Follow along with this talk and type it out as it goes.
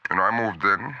I moved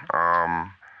in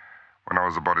when I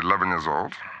was about 11 years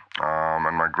old,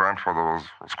 and my grandfather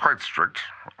was quite strict.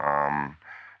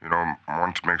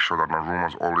 Wanted to make sure that my room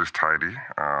was always tidy.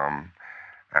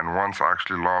 And once I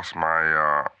actually lost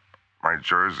my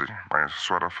jersey, my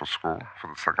sweater for school for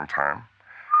the second time,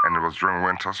 and it was during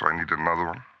winter, so I needed another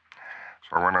one.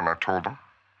 So I went and I told him,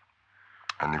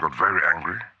 and he got very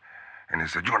angry, and he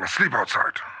said, "You want to sleep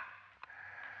outside?"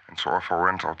 And so off I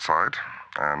went outside,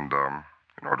 and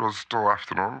it was still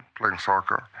afternoon, playing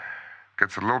soccer.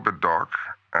 Gets a little bit dark,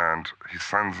 and he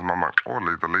sends Mama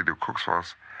Ole, the lady who cooks for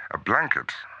us, a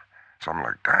blanket. So I'm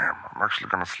like, damn, I'm actually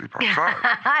gonna sleep outside.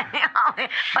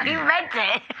 But he meant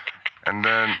it. And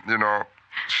then,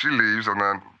 she leaves, and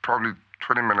then probably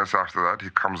 20 minutes after that, he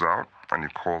comes out and he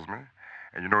calls me.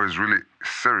 And he's really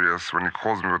serious when he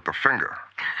calls me with the finger.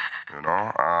 So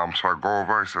I go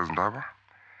over, he says, "Ndaba,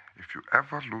 if you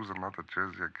ever lose another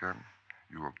jersey again,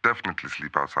 you will definitely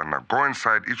sleep outside. Now go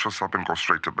inside, eat yourself, and go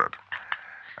straight to bed."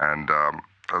 And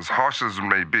as harsh as it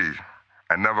may be,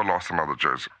 I never lost another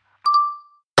jersey.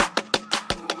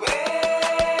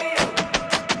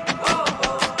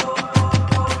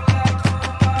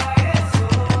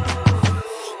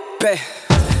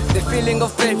 The feeling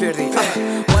of bravery,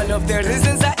 one of the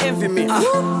reasons I envy me.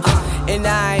 And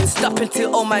I ain't stopping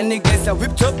till all my niggas are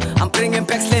whipped up. I'm bringing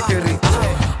back slavery.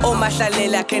 Oh my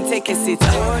shalela can take a seat.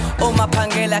 Oh my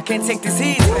pangela can take this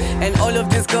heat. And all of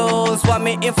these girls want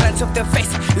me in front of their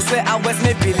face. You swear I was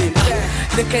Maybelline.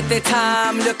 Look at the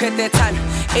time, look at the time.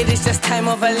 It is just time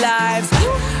of our lives.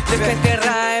 Look at the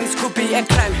rhymes, could be a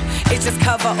crime. It just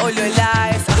cover all your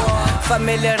lives.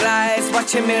 Familiarize,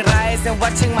 watching me rise and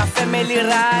watching my family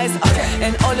rise.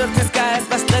 And all of these guys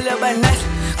must still by night.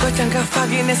 Got younger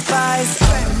fucking spice.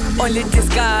 Only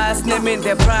disguise, naming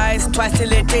the price. Twice till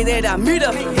the day that I meet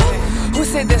up. Who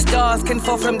said the stars can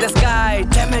fall from the sky?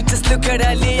 Damn it, just look at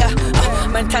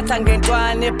Aliyah. Man tatang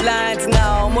blind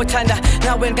now. Mochanda,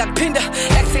 now when got pinned.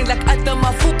 Acting like Adam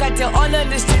Mafuka till all of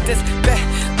the street is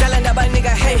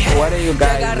what do you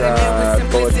guys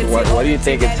what do you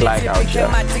think it's like out here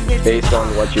based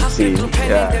on what you've seen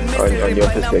on your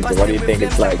perspective? What do you think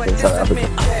it's like in South Africa?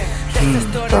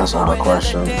 That's a hard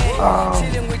question.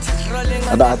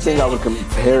 I think I would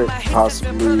compare it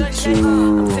possibly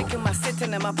to,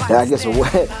 I guess,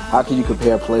 how can you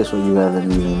compare a place where you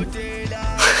haven't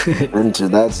even been to?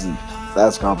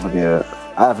 That's complicated.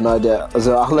 I have no idea.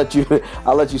 So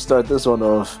I'll let you start this one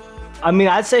off. I mean,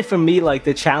 I'd say for me, like,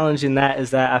 the challenge in that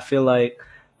is that I feel like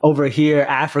over here,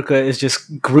 Africa is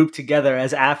just grouped together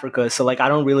as Africa. So, like, I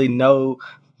don't really know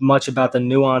much about the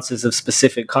nuances of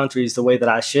specific countries the way that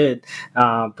I should,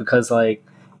 because, like,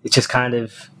 it just kind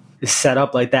of is set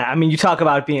up like that. I mean, you talk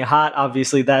about it being hot.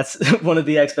 Obviously, that's one of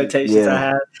the expectations I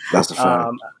had. That's a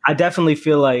fact. I definitely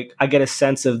feel like I get a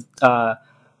sense of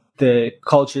the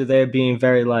culture there being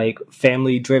very like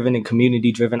family driven and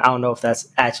community driven. I don't know if that's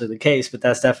actually the case, but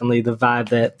that's definitely the vibe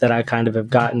that I kind of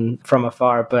have gotten from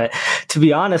afar. But to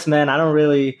be honest, man,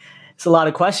 it's a lot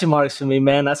of question marks for me,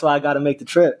 man. That's why I got to make the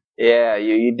trip. Yeah,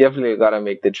 you definitely got to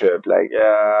make the trip. Like,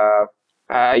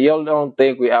 y'all don't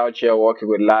think we out here walking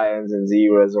with lions and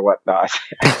zebras or whatnot.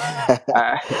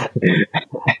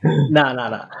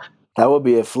 Nah. That would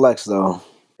be a flex, though.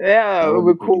 Yeah, it would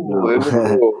be cool. It would be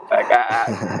cool. Like,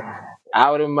 I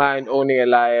wouldn't mind owning a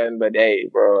lion, but hey,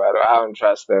 bro, I don't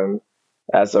trust them.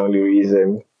 That's the only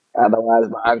reason. Otherwise,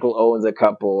 my uncle owns a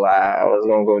couple. I was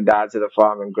gonna go down to the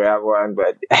farm and grab one,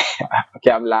 but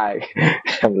okay, I'm lying.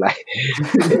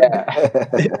 Yeah.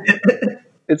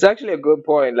 It's actually a good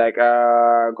point, like,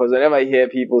 because whenever I hear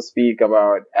people speak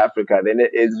about Africa, then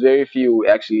it's very few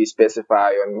actually specify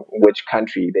on which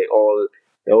country. They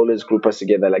always group us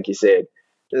together, like you said.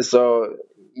 So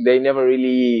they never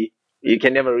really, you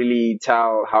can never really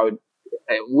tell how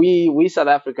we South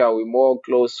Africa, we're more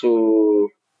close to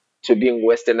being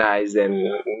westernized than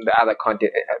the other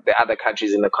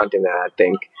countries in the continent, I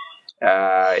think,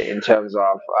 in terms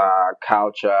of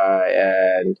culture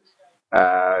and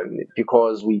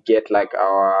because we get like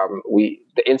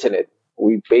the internet.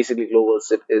 We basically global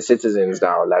citizens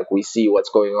now. Like we see what's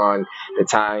going on, the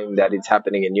time that it's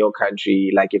happening in your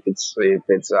country. Like if it's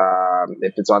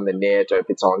on the net or if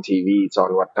it's on TV, it's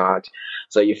on whatnot.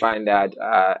 So you find that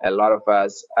a lot of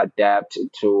us adapt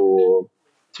to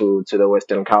the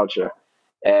Western culture,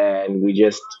 and we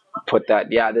just put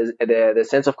that. Yeah, the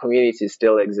sense of community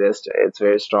still exists. It's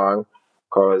very strong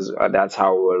because that's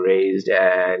how we were raised,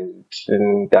 and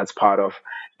that's part of.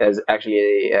 There's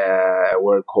actually a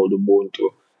word called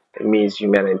Ubuntu. It means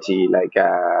humanity, like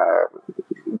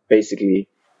basically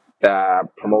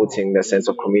promoting the sense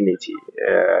of community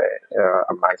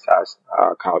amongst us,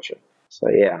 our culture. So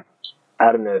yeah.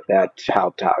 I don't know if that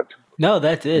helped out. No,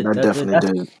 that did. That definitely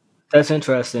did. That's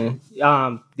interesting.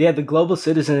 Yeah, the global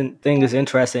citizen thing is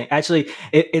interesting. Actually,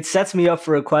 it sets me up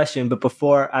for a question, but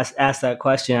before I ask that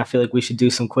question, I feel like we should do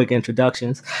some quick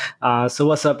introductions. So,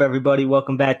 what's up, everybody?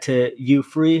 Welcome back to You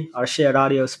Free, our shared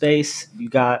audio space. You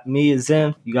got me,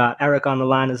 Zim. You got Eric on the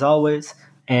line as always.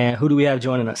 And who do we have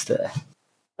joining us today?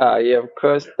 You have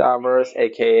Chris Dahmers,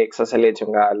 aka Xosele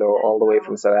Tungalo, all the way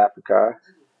from South Africa.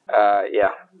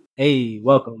 Yeah. Hey,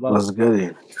 welcome. Was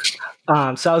good.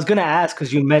 So I was going to ask,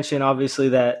 because you mentioned obviously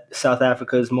that South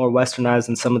Africa is more westernized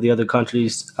than some of the other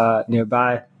countries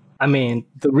nearby. I mean,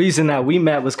 the reason that we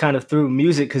met was kind of through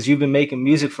music, because you've been making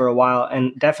music for a while,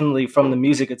 and definitely from the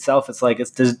music itself, it's like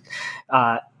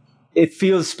it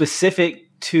feels specific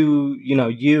to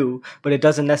you, but it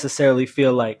doesn't necessarily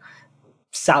feel like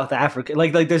South Africa.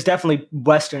 Like there's definitely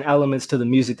Western elements to the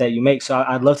music that you make. So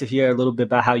I'd love to hear a little bit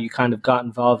about how you kind of got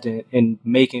involved in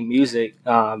making music,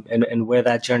 and where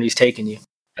that journey's taken you.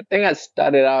 I think I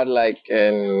started out like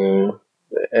in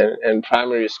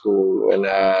primary school when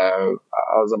I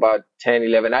was about 10,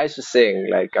 11. I used to sing.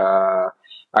 Like I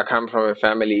come from a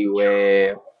family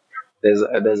where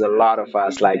there's a lot of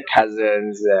us, like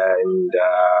cousins and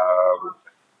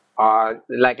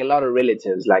like a lot of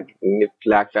relatives, like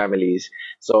black families.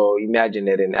 So imagine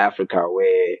it in Africa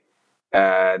where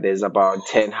there's about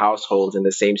 10 households in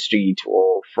the same street,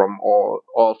 or from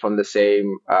all from the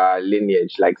same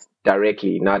lineage, like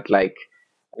directly, not like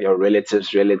your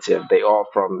relatives relative. They all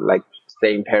from like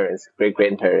same parents, great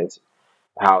grandparents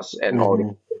house, and all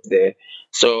Hmm. there.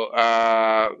 So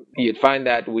you'd find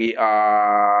that we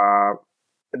are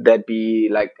that be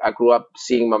like I grew up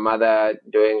seeing my mother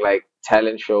doing like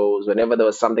talent shows. Whenever there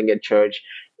was something at church,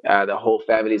 the whole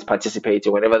family is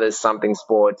participating. Whenever there's something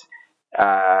sport,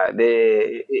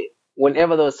 they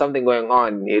whenever there was something going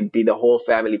on, it'd be the whole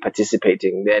family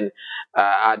participating. Then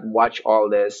I'd watch all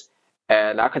this,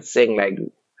 and I could sing like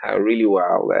really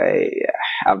well.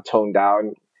 I've toned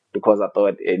down because I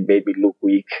thought it made me look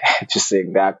weak to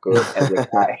sing that good as a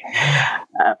guy.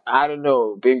 I don't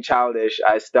know, being childish,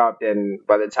 I stopped, and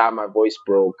by the time my voice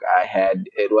broke,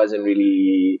 it wasn't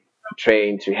really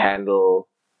trained to handle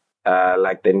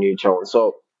like the new tone.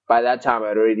 So by that time,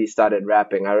 I'd already started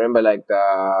rapping. I remember like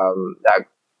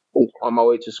on my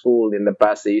way to school in the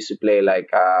bus, they used to play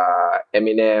like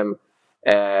Eminem,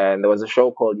 and there was a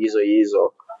show called Yizo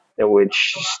Yizo, in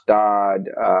which starred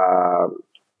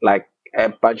like a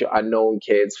bunch of unknown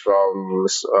kids from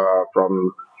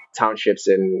townships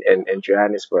in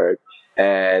Johannesburg,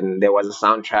 and there was a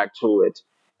soundtrack to it,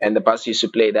 and the bus used to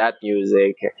play that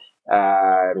music.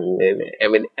 I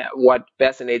mean, what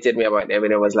fascinated me about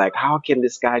Eminem was like, how can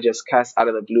this guy just cuss out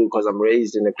of the blue? Because I'm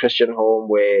raised in a Christian home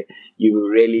where you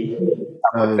really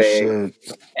type of Oh thing,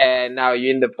 shit. and now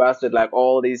you're in the bus with like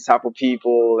all these type of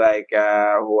people like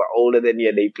who are older than you,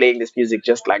 and they playing this music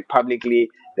just like publicly.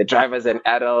 The driver's an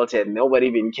adult and nobody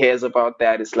even cares about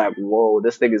that. It's like, whoa,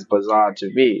 this thing is bizarre to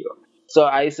me. So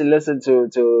I used to listen to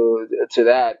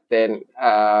that. Then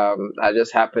I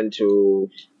just happened to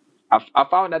I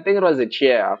found, I think it was a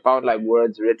chair. I found like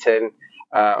words written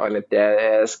on a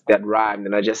desk that rhymed,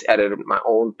 and I just added my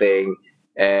own thing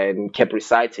and kept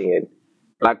reciting it.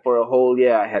 Like for a whole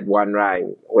year, I had one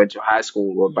rhyme. Went to high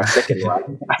school with my second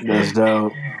rhyme. That's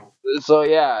dope. So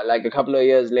yeah, like a couple of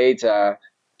years later,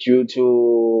 due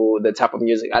to the type of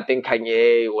music, I think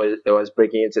Kanye was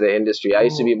breaking into the industry. I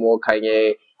used to be more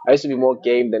Kanye. I used to be more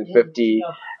Game than 50.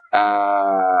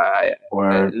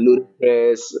 Word.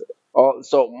 Ludacris.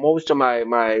 So most of my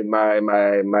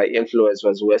influence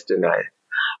was westernized,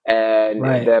 and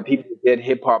Right. the people who did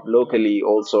hip hop locally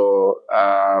also.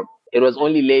 It was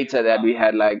only later that we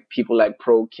had like people like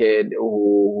Pro Kid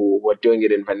who were doing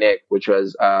it in Vanek, which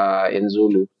was in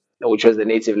Zulu, which was the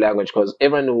native language. Because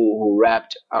everyone who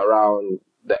rapped around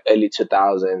the early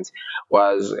 2000s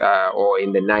was or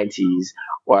in the 90s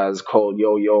was called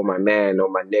yo yo my man or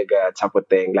my nigga type of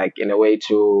thing, like in a way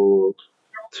to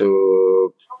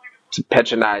to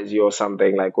patronize you or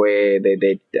something, like where they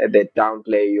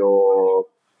downplay your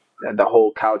the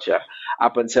whole culture,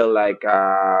 up until like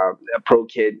Pro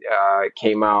Kid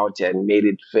came out and made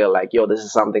it feel like, yo, this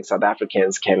is something South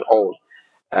Africans can own.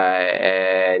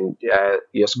 And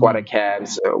your squatter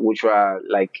camps, which were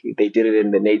like they did it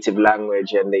in the native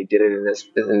language, and they did it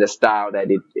in the style that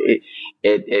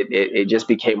it just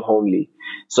became homely.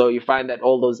 So you find that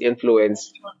all those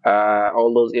influences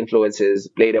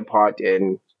played a part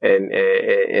in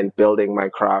building my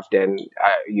craft. And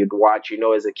you'd watch,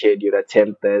 as a kid, you'd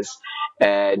attempt this,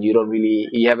 and you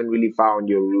haven't really found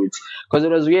your roots. Because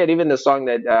it was weird, even the song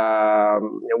that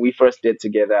we first did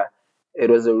together. it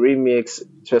was a remix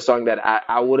to a song that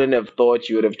I wouldn't have thought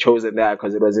you would have chosen that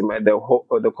because it was in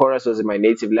the chorus was in my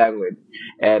native language,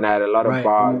 and I had a lot of Right.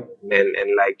 bars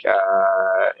and like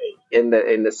in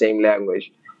the same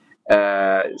language.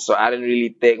 So I didn't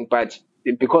really think, but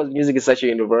because music is such a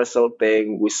universal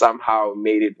thing, we somehow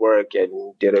made it work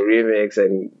and did a remix,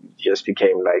 and just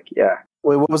became like, yeah.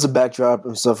 Wait, what was the backdrop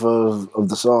and stuff of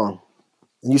the song?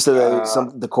 And you said that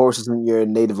Uh, the chorus is in your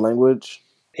native language.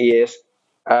 yes.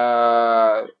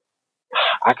 Uh,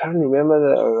 I can't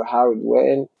remember how it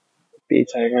went.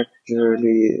 Beats I got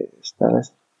really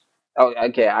stars. Oh,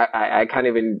 okay. I can't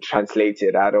even translate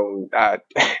it. I don't.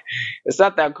 It's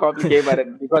not that complicated, but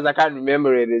because I can't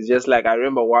remember it, it's just like I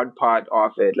remember one part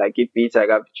of it. Like it beats I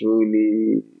got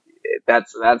Julie.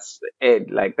 That's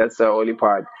it. Like that's the only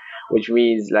part, which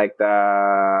means like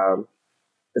the.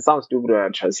 It sounds stupid when I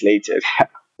translate it.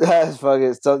 That's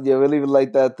fucking. So yeah, we leave it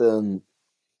like that then.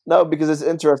 No, because it's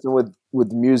interesting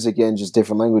with music and just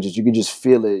different languages. You can just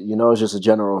feel it. You know, it's just a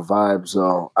general vibe.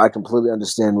 So I completely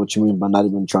understand what you mean by not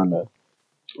even trying to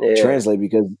Yeah. translate.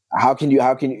 Because how can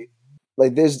you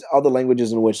like? There's other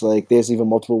languages in which like there's even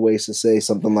multiple ways to say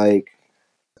something. Like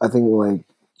I think like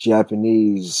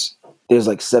Japanese, there's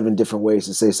like 7 different ways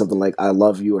to say something like "I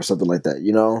love you" or something like that.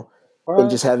 You know, and What?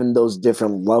 just having those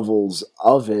different levels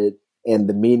of it and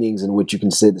the meanings in which you can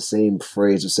say the same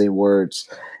phrase, the same words,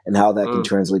 and how that can Mm.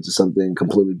 translate to something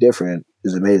completely different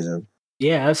is amazing.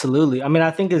 Yeah, absolutely. I mean,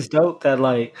 I think it's dope that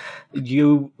like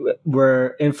you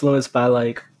were influenced by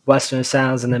like Western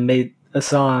sounds and then made a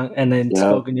song and then Yeah,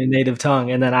 spoke in your native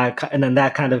tongue, and then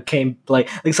that kind of came like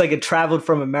it's like it traveled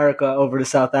from America over to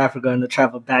South Africa and it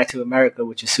traveled back to America,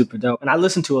 which is super dope. And I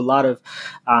listen to a lot of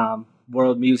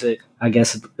world music, I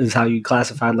guess is how you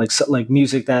classify like like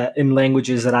music that in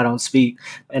languages that I don't speak,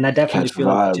 and I definitely catch the feel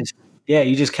like you vibe. just yeah,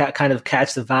 you just kind of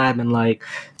catch the vibe and like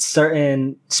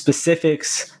certain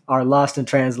specifics are lost in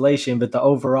translation, but the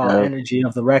overall Yeah. energy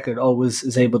of the record always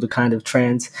is able to kind of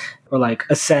trans or like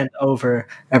ascend over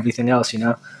everything else, you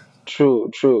know? True,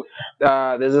 true.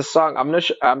 There's a song. I'm not.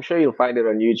 I'm sure you'll find it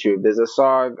on YouTube. There's a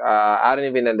song. I don't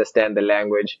even understand the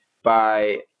language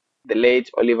by the late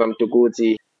Oliver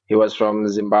Mtukudzi. He was from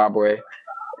Zimbabwe,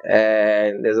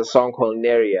 and there's a song called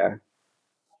Neria.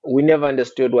 We never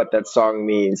understood what that song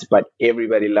means, but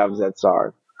everybody loves that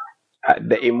song.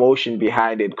 The emotion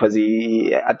behind it, because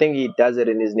I think he does it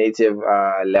in his native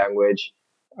language,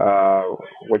 uh,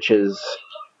 which is,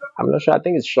 I'm not sure. I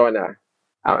think it's Shona.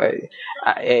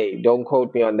 Hey, don't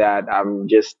quote me on that. I'm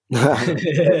just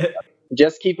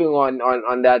keeping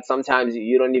on that. Sometimes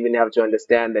you don't even have to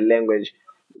understand the language,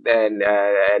 and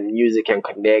music can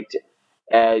connect.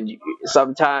 And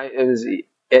sometimes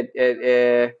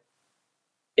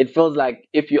it feels like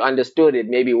if you understood it,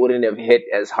 maybe it wouldn't have hit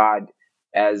as hard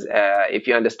as if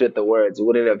you understood the words. It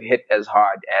wouldn't have hit as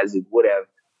hard as it would have.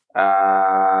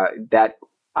 That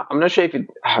I'm not sure if it.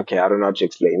 Okay, I don't know how to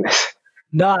explain this.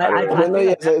 No, I don't I know. mean, no,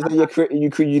 yeah, it's like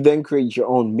you then create your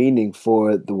own meaning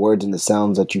for the words and the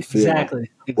sounds that you feel exactly,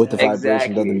 with the exactly.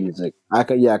 vibrations of the Exactly. music.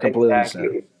 I completely understand.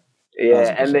 Exactly. Yeah,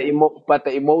 Thousand and percent. but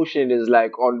the emotion is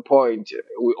like on point.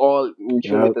 We all feel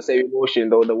Yeah, with the same emotion,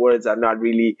 though the words are not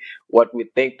really what we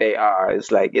think they are.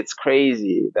 It's like it's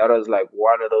crazy. That was like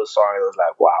one of those songs. I was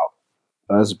like, wow.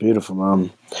 that's beautiful,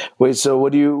 man. Wait, so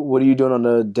what are you doing on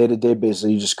a day to day basis? Are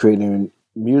you just creating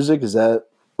music? Is that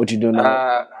what you do now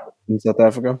Uh, in South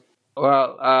Africa?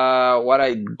 well, what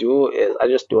I do is I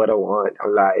just do what I want.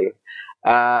 I'm like,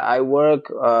 I work.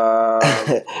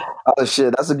 Oh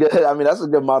shit, that's a good. I mean, that's a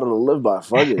good model to live by.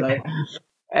 Fuck it, Right.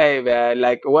 Hey man,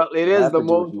 like, well, it you is have the to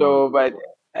do what you want. motto, but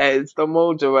it's the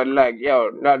motto, but like, yo,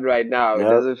 not right now. It Yep,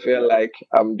 doesn't feel like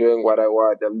I'm doing what I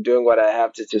want. I'm doing what I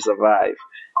have to survive.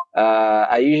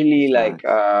 I usually like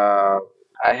facts.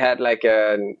 I had like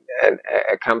a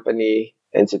company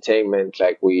entertainment,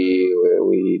 like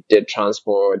we did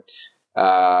transport.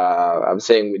 I'm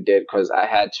saying we did because I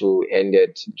had to end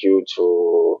it due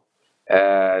to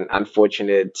an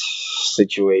unfortunate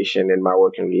situation in my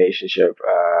working relationship.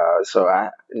 So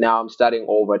now I'm starting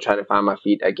over, trying to find my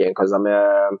feet again because I'm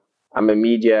a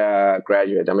media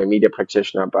graduate. I'm a media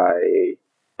practitioner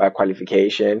by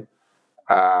qualification.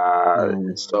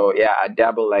 Mm. So yeah, I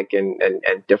dabble like in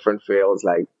different fields.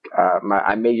 Like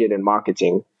I majored in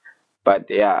marketing, but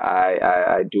yeah,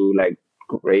 I do like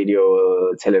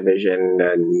radio, television,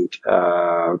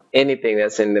 and anything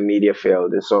that's in the media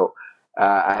field. So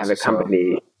I have That's a what's up.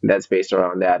 company that's based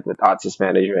around that with artist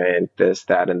management, this,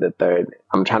 that, and the third.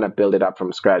 I'm trying to build it up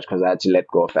from scratch because I had to let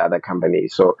go of the other company.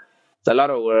 So it's a lot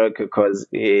of work because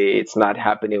it's not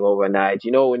happening overnight.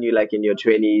 You know, when you're like in your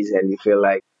 20s and you feel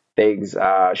like things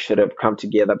should have come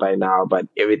together by now, but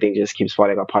everything just keeps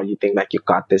falling apart. You think like you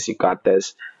got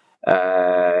this,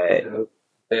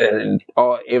 and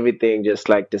all everything just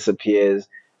like disappears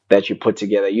that you put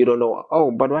together. You don't know.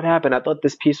 Oh, but what happened? I thought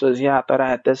this piece was here. I thought I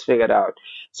had this figured out.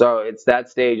 So it's that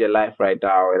stage of life right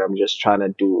now, and I'm just trying to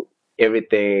do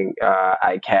everything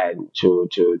I can to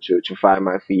find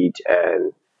my feet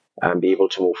and be able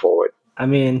to move forward. I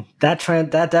mean, that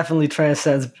definitely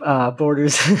transcends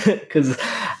borders because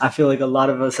I feel like a lot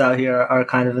of us out here are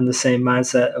kind of in the same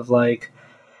mindset of like,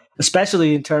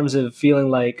 especially in terms of feeling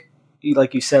like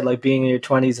you said, like being in your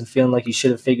 20s and feeling like you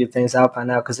should have figured things out by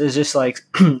now. Because there's just like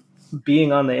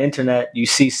being on the internet, you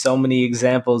see so many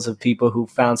examples of people who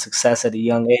found success at a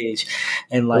young age.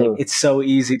 And like, Mm, it's so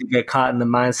easy to get caught in the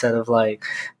mindset of like,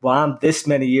 well, I'm this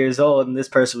many years old and this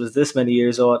person was this many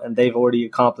years old and they've already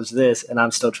accomplished this and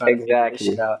I'm still trying to figure this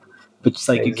shit exactly. out. But it's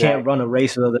like, you can't run Exactly. a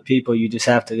race with other people. You just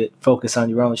have to focus on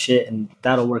your own shit and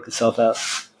that'll work itself out.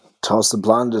 Toss the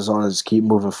blinders on and just keep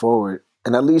moving forward.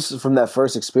 And at least from that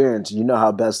first experience, you know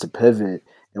how best to pivot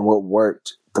and what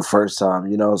worked the first time.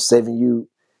 Saving you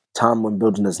time when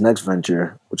building this next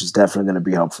venture, which is definitely going to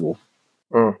be helpful.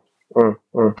 Mm,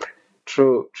 mm.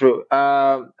 True, true.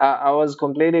 I was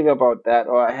complaining about that,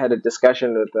 or I had a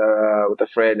discussion with a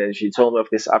friend, and she told me of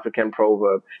this African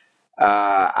proverb.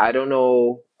 I don't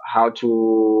know how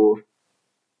to.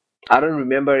 I don't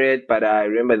remember it, but I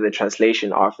remember the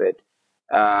translation of it.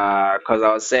 Because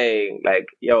I was saying, like,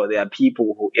 yo, there are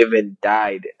people who even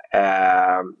died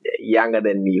younger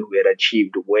than me who had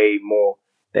achieved way more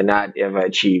than I'd ever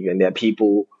achieved, and there are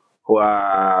people who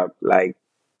are like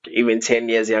even 10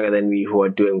 years younger than me who are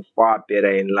doing far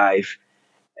better in life.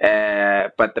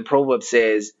 But the proverb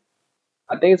says,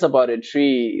 I think it's about a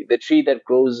tree. The tree that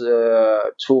grows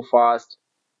too fast,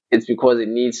 it's because it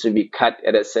needs to be cut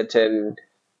at a certain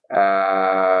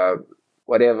uh,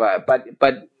 whatever.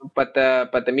 But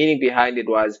the meaning behind it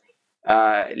was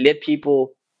let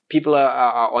people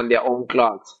are on their own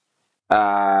clocks.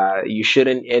 You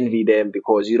shouldn't envy them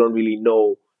because you don't really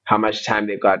know how much time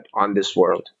they got on this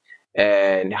world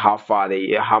and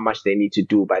how much they need to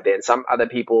do by then. Some other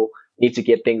people need to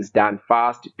get things done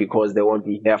fast because they won't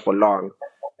be here for long.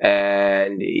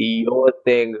 And your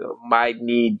thing might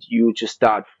need you to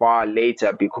start far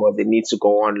later because it needs to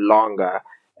go on longer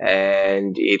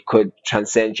and it could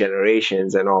transcend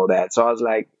generations and all that. So I was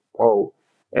like, oh,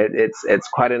 it's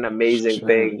quite an amazing Shit.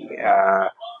 thing.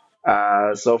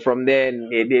 So from then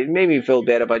it made me feel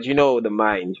better. But the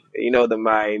mind,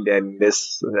 and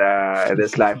this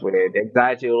life with it.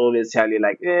 Anxiety will always tell you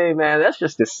like, hey man, that's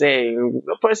just the same.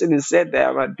 The person who said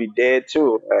that might be dead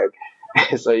too.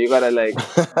 Like, so you gotta like,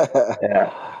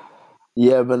 yeah,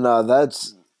 Yeah, but no,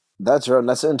 that's right.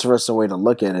 That's an interesting way to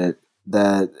look at it.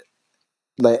 That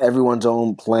like everyone's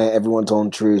own plant, everyone's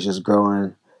own tree is just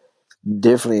growing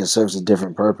differently and serves a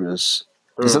different purpose.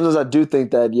 Because mm, sometimes I do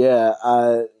think that yeah,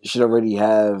 I should already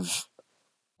have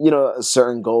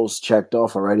certain goals checked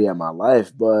off already at my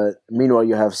life. But meanwhile,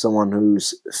 you have someone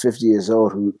who's 50 years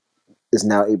old who is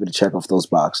now able to check off those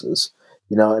boxes.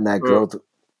 And that mm, growth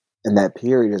in that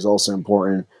period is also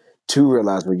important to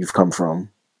realize where you've come from.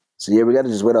 So yeah, we got to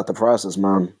just wait out the process,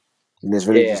 man. And there's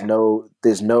really just yeah,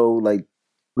 there's no like,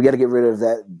 we got to get rid of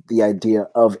the idea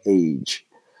of age,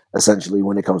 essentially,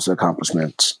 when it comes to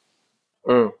accomplishments.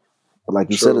 mm, But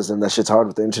like you said, true, listen, that shit's hard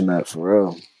with the internet, for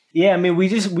real. Yeah, I mean, we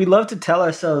love to tell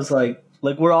ourselves like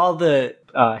we're all the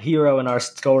hero in our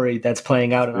story that's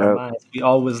playing out in our Yep. minds. We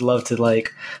always love to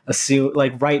like assume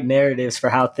like write narratives for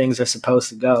how things are supposed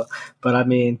to go. But I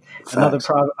mean, Facts.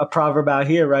 a proverb out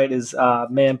here, right, is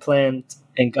man plans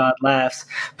and God laughs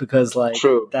because like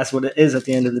true, that's what it is at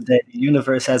the end of the day. The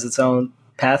universe has its own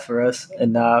path for us,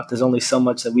 and there's only so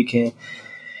much that we can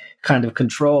kind of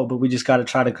control, but we just got to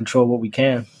try to control what we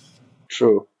can.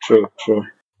 true.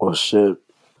 Oh shit.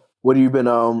 What have you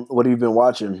been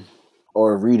watching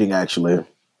or reading actually?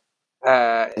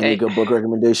 Any And good book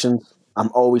recommendations? I'm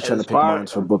always trying to as pick far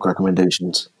minds for book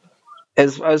recommendations.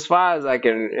 as far as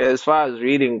as far as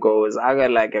reading goes, I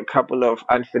got like a couple of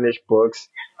unfinished books,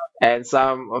 and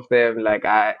some of them like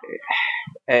I'm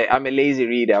a lazy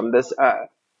reader. I'm this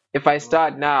if I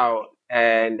start now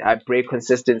and I break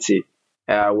consistency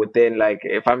within like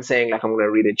if I'm saying like I'm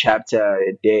gonna read a chapter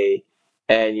a day,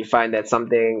 and you find that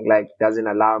something like doesn't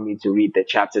allow me to read the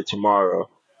chapter tomorrow,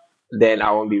 then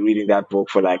I won't be reading that book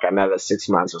for like another 6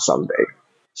 months or something.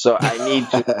 So I need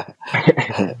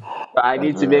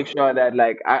That's to make real. sure that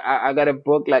like I got a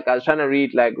book like I was trying to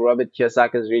read like Robert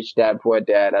Kiyosaki's Rich Dad Poor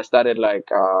Dad. I started like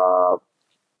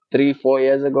 3 4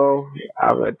 years ago,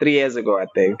 3 years ago I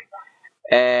think,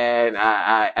 and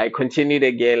I continued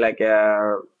again like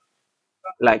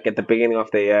like at the beginning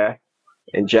of the year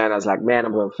in Jan. I was like, man,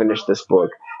 I'm gonna finish this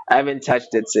book. I haven't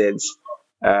touched it since.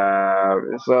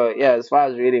 So yeah, as far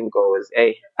as reading goes,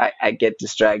 hey, I get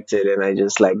distracted and I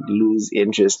just like lose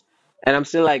interest. And I'm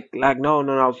still like no,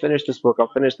 I'll finish this book.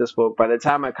 I'll finish this book. By the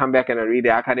time I come back and I read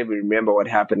it, I can't even remember what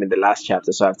happened in the last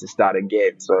chapter, so I have to start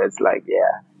again. So it's like,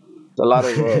 yeah, it's a lot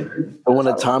of work. But when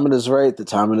the timing is right, the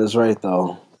timing is right,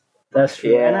 though. That's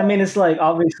true. Yeah. And I mean, it's like,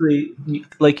 obviously,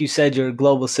 like you said, you're a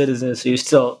global citizen, so you're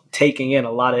still taking in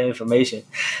a lot of information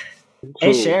and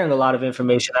True. sharing a lot of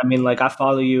information. I mean, like, I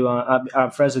follow you I'm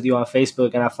friends with you on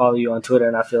Facebook, and I follow you on Twitter,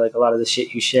 and I feel like a lot of the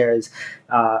shit you share is,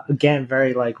 again,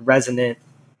 very like resonant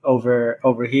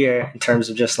over here in terms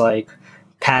of just like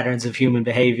patterns of human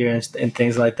behavior and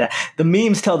things like that. The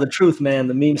memes tell the truth, man.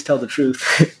 The memes tell the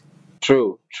truth.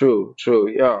 True.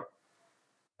 Yeah.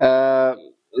 Uh,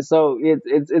 so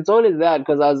it's always that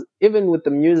because I was even with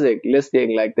the music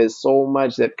listening, like there's so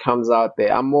much that comes out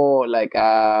there. I'm more like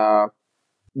the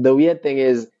weird thing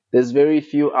is there's very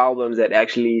few albums that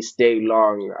actually stay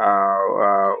long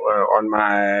on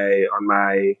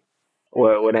my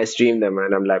when I stream them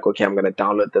and I'm like, okay, I'm gonna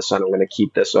download this one, I'm gonna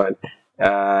keep this one.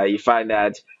 You find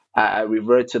that I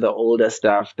revert to the older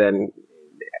stuff then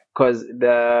because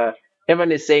the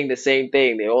everyone is saying the same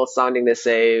thing. They're all sounding the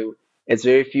same. It's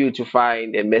very few to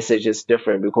find a message is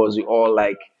different because we all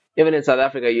like even in South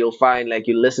Africa you'll find like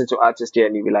you listen to artists here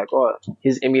and you'll be like, oh,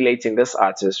 he's emulating this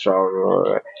artist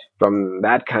from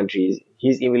that country.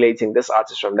 He's emulating this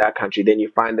artist from that country. Then you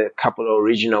find a couple of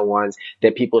original ones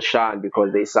that people shun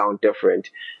because they sound different.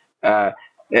 Uh,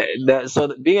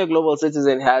 being a global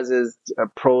citizen has its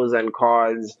pros and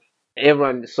cons.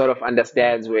 Everyone sort of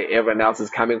understands where everyone else is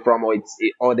coming from,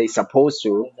 or they're supposed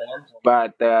to.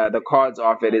 But the cons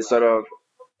of it is sort of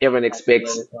everyone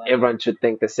expects everyone to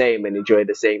think the same and enjoy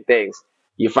the same things.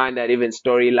 You find that even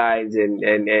storylines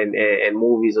and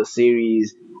movies or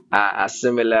series are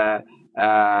similar.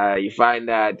 You find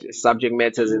that subject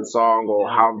matters in song or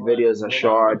how videos are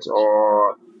shot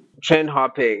or trend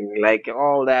hopping, like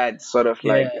all that sort of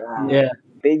like Yeah.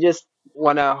 they just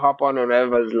want to hop on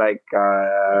whatever's like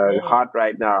hot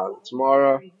right now.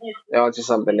 Tomorrow they're onto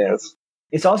something else.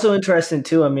 It's also interesting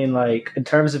too. I mean, like in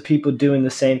terms of people doing the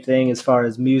same thing as far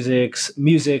as music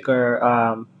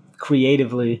or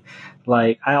creatively.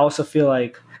 Like I also feel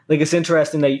like it's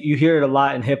interesting that you hear it a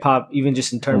lot in hip hop, even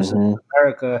just in terms of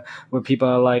America, where people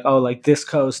are like, oh, like this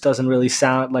coast doesn't really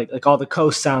sound like all the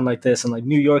coasts sound like this, and like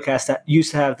New York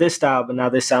used to have this style, but now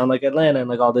they sound like Atlanta and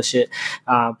like all this shit,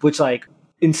 which like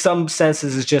in some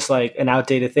senses is just like an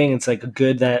outdated thing. It's like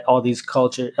good that all these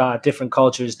different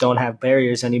cultures don't have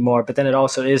barriers anymore. But then it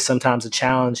also is sometimes a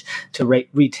challenge to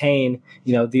retain,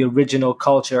 the original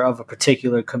culture of a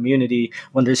particular community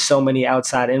when there's so many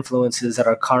outside influences that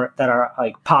are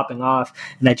like popping off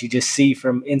and that you just see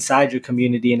from inside your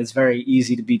community. And it's very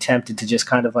easy to be tempted to just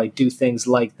kind of like do things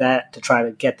like that to try to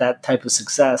get that type of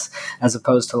success, as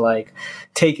opposed to like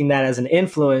taking that as an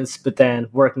influence, but then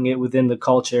working it within the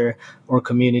culture or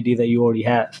community that you already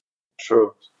have.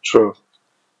 True.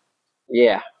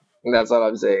 Yeah, that's all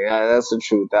I'm saying. That's the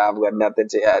truth. I've got nothing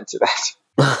to add to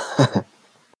that.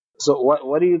 So,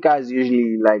 what do you guys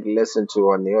usually like listen to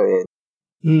on your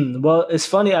end? Well, it's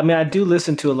funny. I mean, I do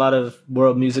listen to a lot of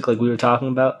world music, like we were talking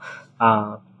about.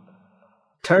 In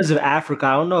terms of Africa,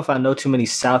 I don't know if I know too many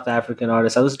South African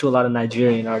artists. I listen to a lot of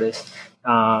Nigerian artists.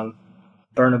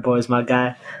 Burna Boy is my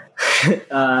guy.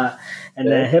 And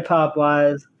then hip hop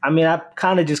wise, I mean, I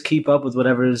kind of just keep up with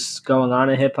whatever's going on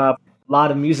in hip hop. A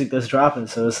lot of music that's dropping,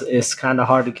 so it's kind of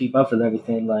hard to keep up with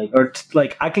everything. Like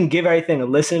I can give everything a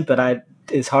listen, but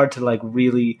it's hard to like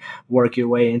really work your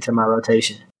way into my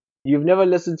rotation. You've never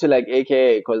listened to like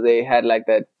AKA because they had like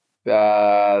that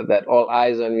All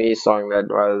Eyes on Me song that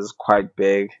was quite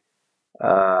big.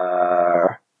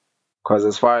 Because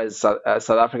as far as South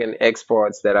African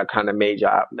exports that are kind of major,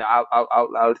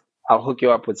 I'll hook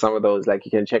you up with some of those. Like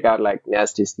you can check out like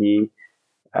Nasty C,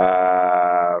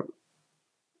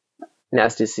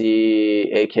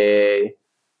 aka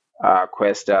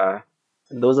Questa.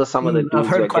 Those are some of the dudes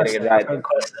who are getting it right.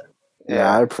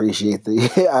 Yeah, I appreciate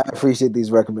I appreciate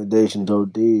these recommendations,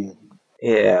 OD.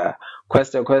 Yeah,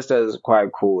 Questa is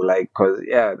quite cool. Like, cause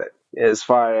as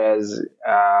far as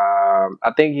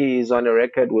I think he's on a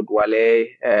record with Wale,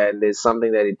 and there's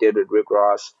something that he did with Rick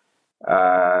Ross.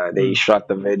 They shot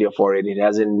the video for it. It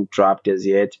hasn't dropped as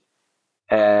yet.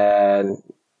 And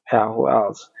who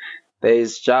else?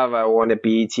 There's Java won a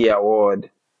BET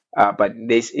award, but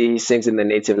he sings in the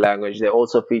native language. They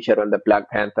also featured on the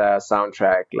Black Panther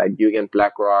soundtrack, like Yugen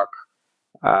Blackrock.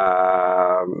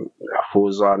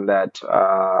 who's on that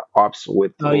ops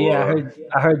with. Oh yeah,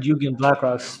 I heard Yugen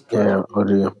Blackrock's. Yeah,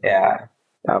 OG. Yeah,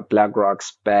 BlackRock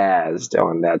spazzed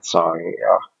on that song.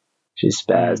 Yeah, she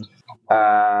spazzed.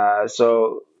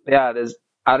 So yeah, there's.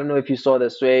 I don't know if you saw the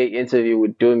Sway interview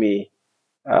with Dumi,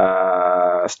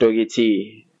 Stogie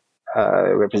T,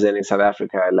 representing South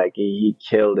Africa. Like he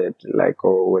killed it. Like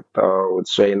with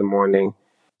Sway in the morning.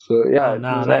 So yeah, Oh no,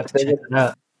 I have to check it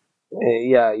out.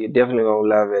 yeah, you're definitely gonna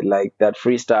love it. Like that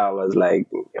freestyle was like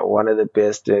one of the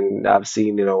best and I've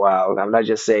seen in a while. I'm not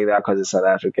just saying that because it's South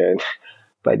African,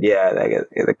 but yeah, like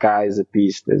the guy is a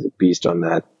beast. There's a beast on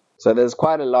that. So there's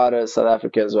quite a lot of South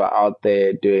Africans who are out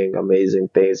there doing amazing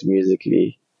things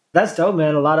musically. That's dope,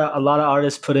 man. A lot of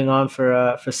artists putting on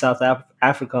for South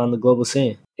Africa on the global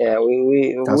scene. Yeah,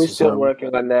 we're still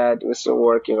working on that. We're still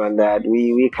working on that.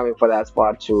 We coming for that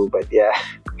spot too, but yeah,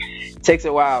 it takes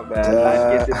a while, man.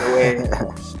 Life gets in the way.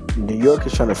 New York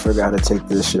is trying to figure out how to take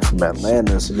this shit from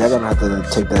Atlanta, so y'all gonna have to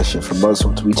take that shit from us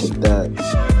once we take that.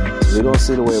 So we don't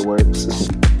see the way it works.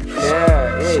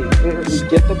 Yeah, hey,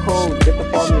 get the code, get the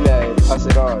formula, and pass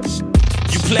it on.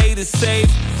 You played it safe,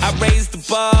 I raised the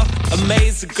bar,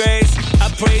 amazing grace. I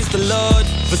praise the Lord,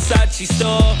 Versace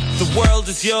store, the world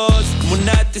is yours.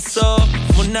 Monate so,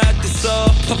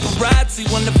 paparazzi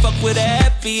wanna fuck with a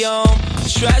happy on.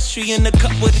 Trashy in the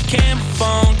cup with a camera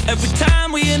phone. Every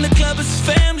time we in the club it's a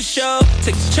family show.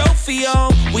 Take the trophy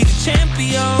on, we the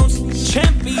champions.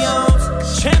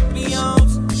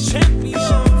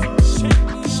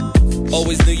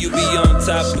 Always knew you'd be on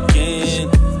top again.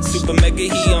 Super mega,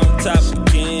 he on top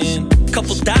again.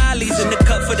 Couple dollies in the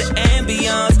cup for the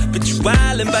ambiance. But you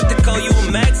wildin', bout to call you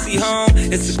a maxi home.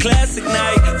 It's a classic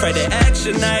night, Friday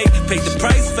action night. Paid the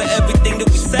price for everything that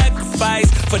we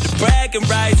sacrificed. For the bragging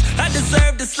rights, I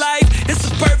deserve this life. It's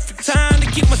a perfect time to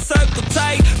keep my circle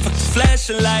tight. Fuck the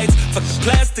flashing lights, fuck the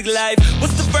plastic life.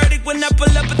 What's the verdict when I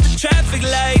pull up at the traffic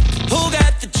light? Who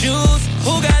got the juice?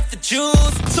 Who got the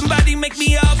juice? Somebody make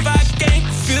me off, I can't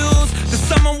confuse. The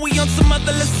summer we on some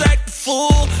other, let's act the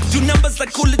fool. Do numbers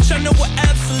like Coolidge, I know we're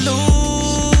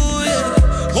absolute.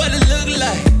 Yeah. What it look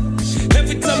like?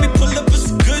 Every time we pull up,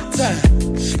 it's a good time.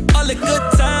 All a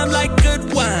good time like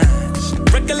good wine.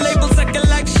 Record labels acting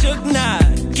like Suge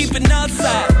Knight. Keep it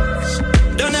outside.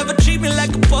 Don't ever treat me like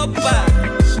a Popeye.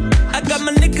 I got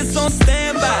my niggas on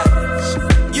standby.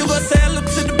 You gon' say hello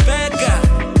to the bad guy.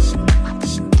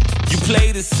 You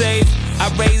played it safe, I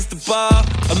raised the bar,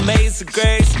 amazing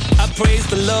grace. I praise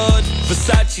the Lord,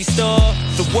 Versace store,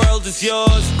 the world is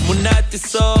yours. Monate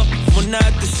so,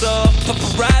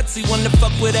 paparazzi wanna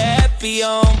fuck with a happy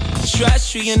on.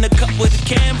 Trashy in the cup with a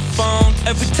camera phone.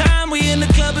 Every time we in the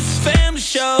club it's a family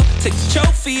show. Take the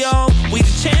trophy on, we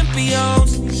the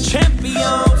champions.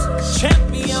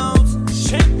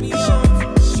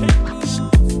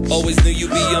 Always knew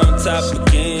you'd be on top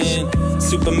again.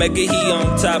 Super mega, he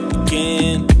on top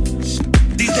again.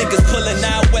 These niggas pulling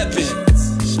out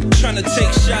weapons, tryna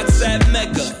take shots at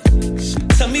Mega.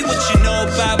 Tell me what you know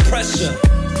about pressure.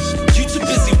 You too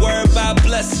busy worried about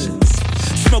blessings.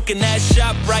 Smoking that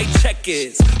shop right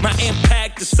checkers. My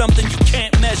impact is something you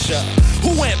can't measure.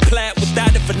 Who went plat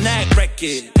without a Fnac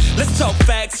record? Let's talk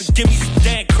facts and give me some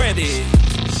damn credit.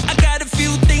 I got a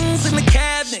few things in the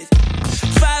cabinet.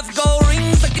 5 gold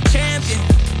rings like a champion.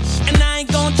 And I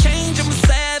ain't gon' change, I'm a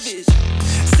savage.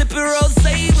 Sippin'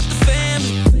 rosé with the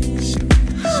family.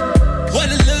 What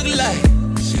it look like?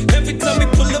 Every time we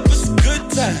pull up, it's a good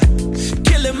time.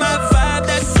 Killing my vibe,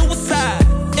 that's suicide.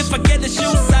 If I get the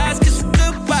shoe size, kiss a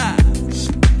goodbye.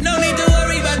 No need to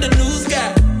worry about the news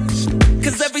guy.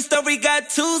 Cause every story got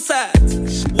 2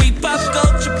 sides. We pop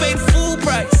culture, paid full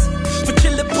price. For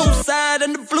chillin' poolside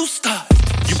and the blue stars.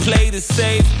 You played it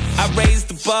safe, I raised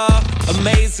the bar,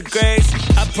 amazing grace.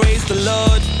 I praise the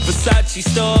Lord, Versace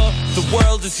store, the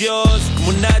world is yours.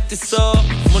 Monate so,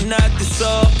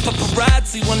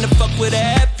 paparazzi wanna fuck with a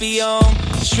happy on.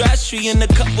 Trashy in the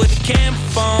cup with a camera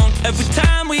phone. Every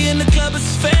time we in the club it's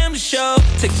a family show.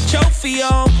 Take the trophy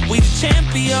on, we the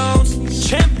champions.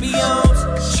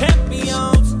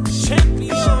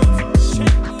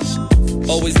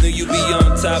 Always knew you'd be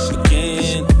on top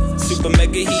again. Super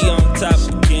mega, he on top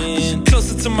again.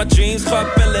 Closer to my dreams,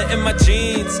 Barbella in my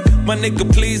jeans. My nigga,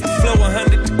 please, the flow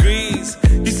 100 degrees.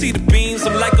 You see the beams,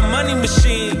 I'm like a money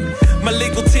machine. My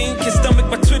legal team can stomach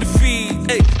my Twitter feed.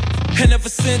 Hey. And ever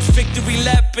since victory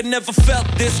lap, it never felt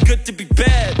this good to be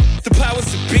bad. The powers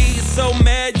that be is so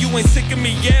mad, you ain't sick of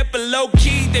me yet. But low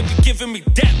key, they be giving me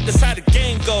depth, that's how the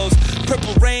game goes.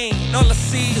 Purple rain, all I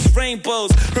see is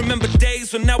rainbows. Remember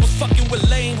days when I was fucking with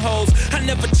lame hoes. I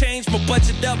never changed, my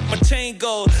budget up, my chain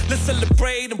gold. Let's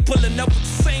celebrate, I'm pulling up with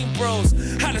the same bros.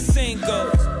 How the saying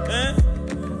goes, eh?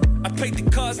 I paid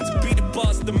the cost to be the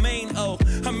boss, the main O.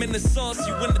 I'm in the sauce,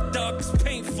 you in the dark, it's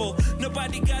painful.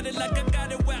 Nobody got it like I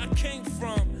got it where I came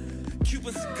from.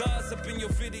 Cuban cigars up in your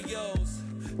videos.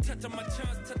 Touch on my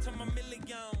charts, touch on my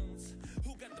millions.